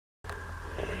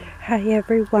Hi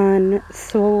everyone,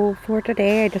 so for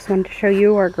today I just wanted to show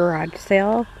you our garage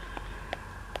sale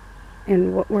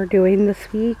and what we're doing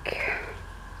this week.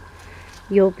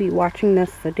 You'll be watching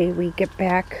this the day we get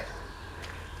back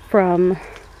from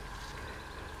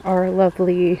our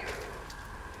lovely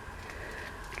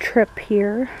trip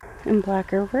here in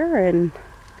Black River, and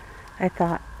I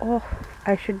thought, oh,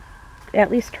 I should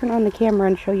at least turn on the camera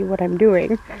and show you what I'm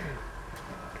doing.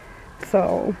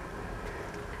 So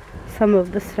some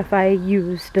of the stuff I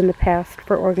used in the past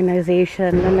for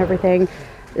organization and everything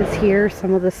is here.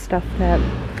 Some of the stuff that,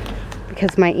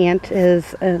 because my aunt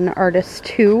is an artist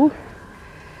too,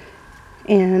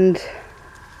 and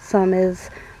some is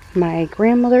my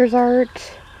grandmother's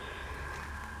art,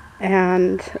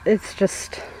 and it's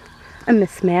just a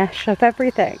mismatch of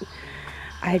everything.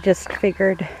 I just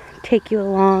figured take you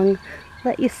along,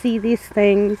 let you see these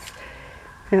things.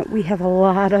 And we have a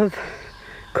lot of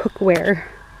cookware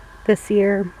this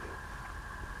year,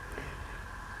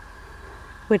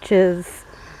 which is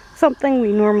something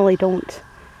we normally don't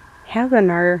have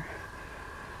in our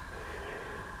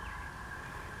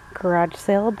garage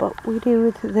sale, but we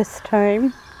do this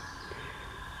time.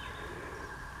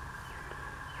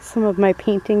 Some of my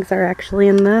paintings are actually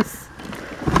in this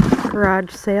garage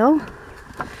sale,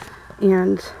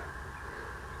 and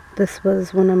this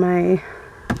was one of my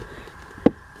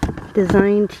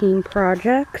design team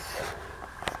projects.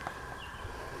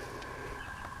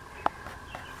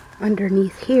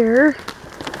 Underneath here,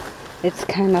 it's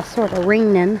kind of sort of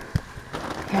raining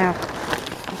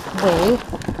halfway,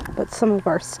 but some of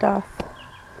our stuff,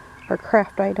 our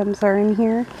craft items, are in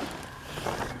here.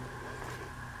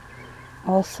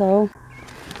 Also,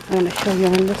 I want to show you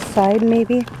on this side,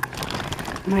 maybe,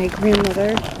 my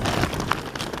grandmother,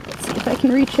 let's see if I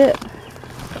can reach it,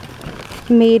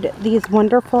 made these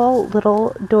wonderful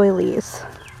little doilies,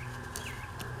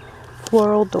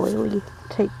 floral doily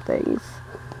type things.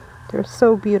 They're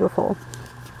so beautiful.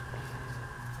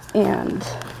 And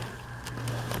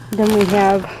then we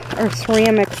have our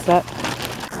ceramics that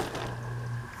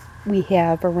we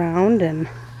have around, and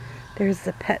there's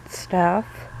the pet stuff.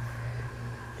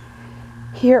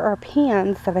 Here are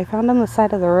pans that I found on the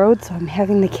side of the road, so I'm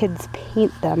having the kids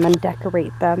paint them and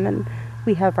decorate them, and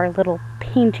we have our little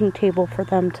painting table for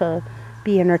them to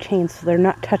be entertained, so they're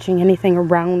not touching anything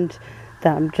around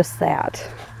them, just that.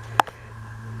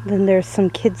 Then there's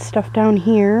some kids stuff down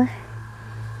here.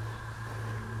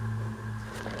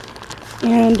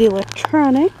 And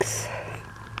electronics.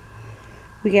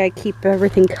 We gotta keep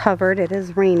everything covered. It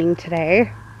is raining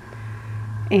today.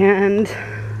 And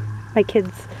my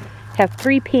kids have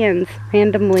 3 pans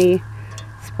randomly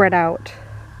spread out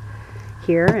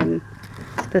here. And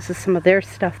this is some of their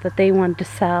stuff that they wanted to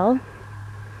sell.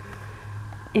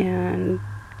 And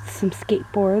some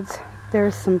skateboards.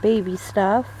 There's some baby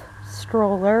stuff.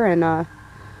 Stroller and a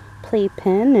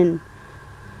playpen and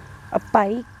a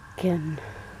bike and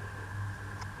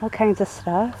all kinds of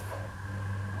stuff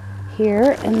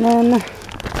here. And then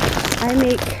I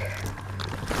make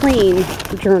plain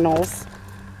journals,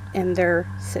 and they're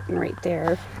sitting right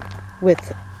there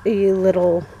with a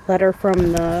little letter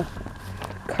from the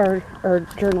card or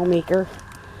journal maker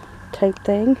type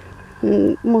thing.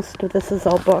 And most of this is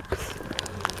all books.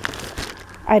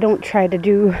 I don't try to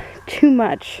do too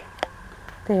much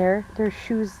there. There's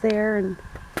shoes there and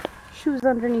shoes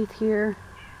underneath here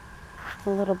a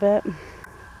little bit.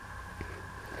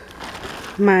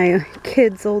 My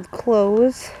kids' old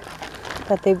clothes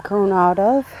that they've grown out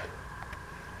of.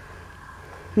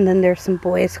 And then there's some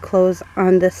boys' clothes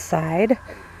on this side.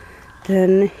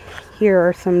 Then here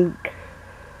are some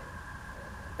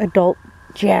adult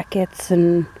jackets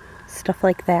and stuff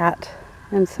like that,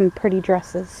 and some pretty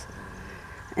dresses.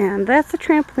 And that's a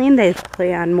trampoline they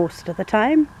play on most of the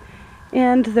time.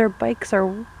 And their bikes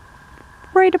are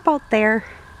right about there.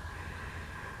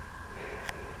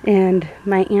 And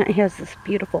my aunt has this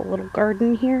beautiful little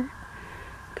garden here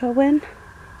going.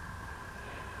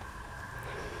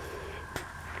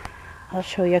 I'll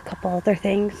show you a couple other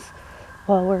things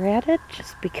while we're at it,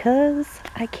 just because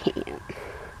I can.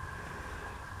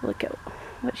 Look at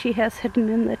what she has hidden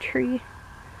in the tree.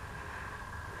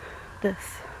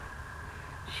 This.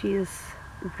 She is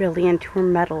really into her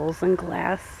metals and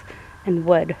glass and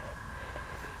wood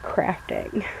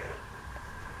crafting.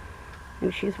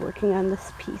 And she's working on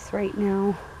this piece right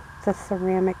now. It's a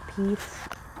ceramic piece.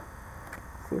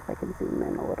 Let's see if I can zoom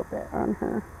in a little bit on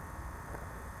her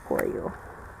for you.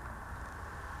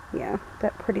 Yeah,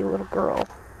 that pretty little girl.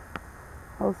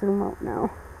 I'll zoom out now.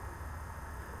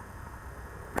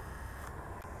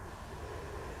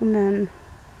 And then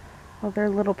other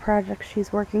little projects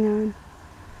she's working on.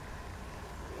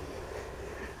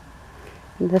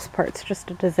 And this part's just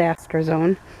a disaster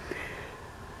zone.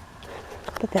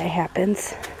 But that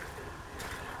happens.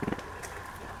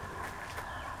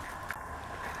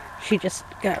 She just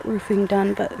got roofing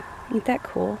done, but ain't that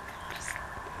cool?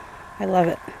 I love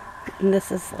it. And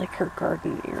this is like her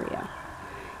garden area.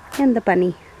 And the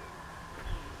bunny.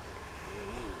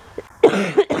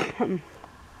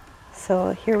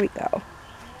 So here we go.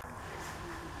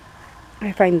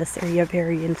 I find this area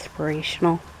very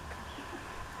inspirational.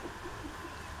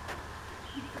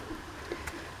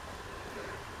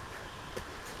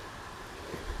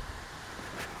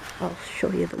 I'll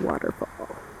show you the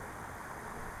waterfall,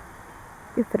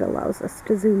 if it allows us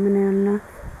to zoom in enough.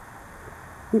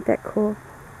 Ain't that cool?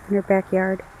 In her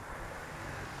backyard,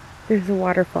 there's a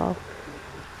waterfall.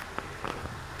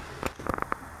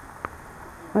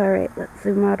 Alright, let's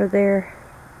zoom out of there.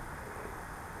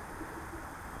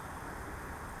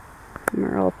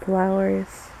 Merle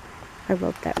flowers. I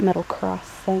love that metal cross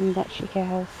thing that she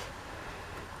has.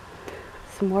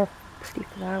 Some more pretty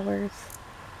flowers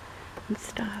and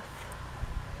stuff.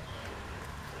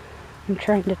 I'm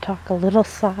trying to talk a little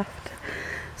soft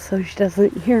so she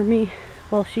doesn't hear me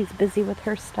while she's busy with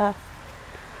her stuff.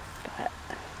 But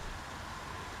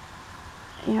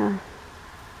yeah,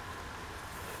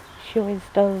 she always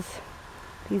does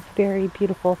these very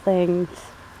beautiful things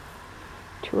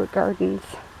to her gardens.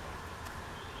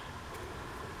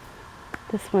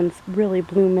 This one's really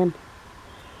blooming.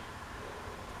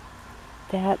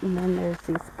 That, and then there's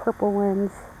these purple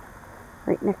ones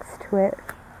right next to it.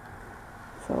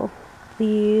 So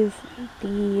these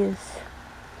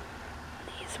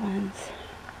ones,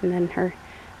 and then her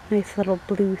nice little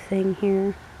blue thing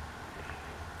here.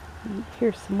 And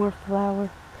here's some more flowers.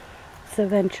 So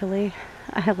eventually,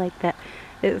 I like that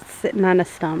it's sitting on a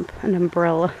stump, an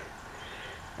umbrella.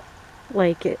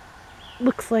 Like, it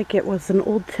looks like it was an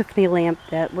old Tiffany lamp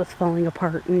that was falling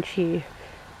apart and she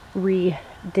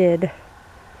redid.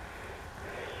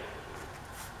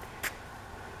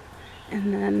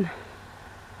 And then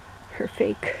her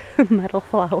fake metal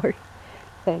flower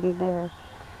thing there.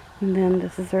 And then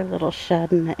this is her little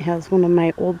shed, and it has one of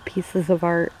my old pieces of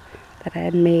art that I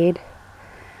had made.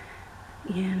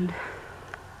 And you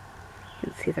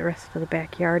can see the rest of the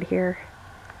backyard here.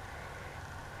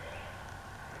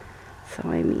 So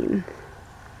I mean,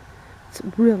 it's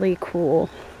really cool.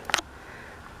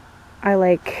 I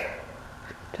like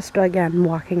just, again,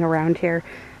 walking around here.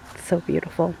 It's so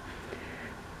beautiful.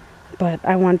 But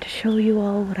I wanted to show you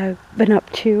all what I've been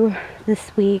up to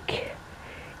this week.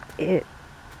 It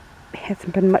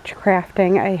hasn't been much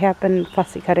crafting. I have been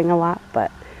fussy cutting a lot, but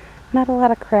not a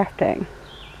lot of crafting.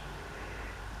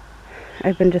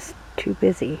 I've been just too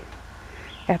busy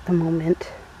at the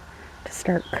moment to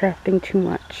start crafting too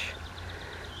much.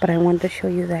 But I wanted to show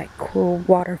you that cool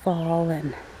waterfall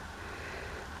and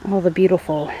all the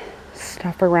beautiful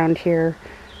stuff around here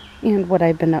and what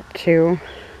I've been up to.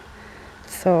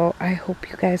 So I hope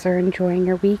you guys are enjoying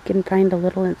your week and find a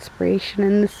little inspiration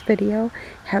in this video.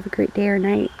 Have a great day or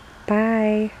night.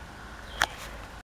 Bye.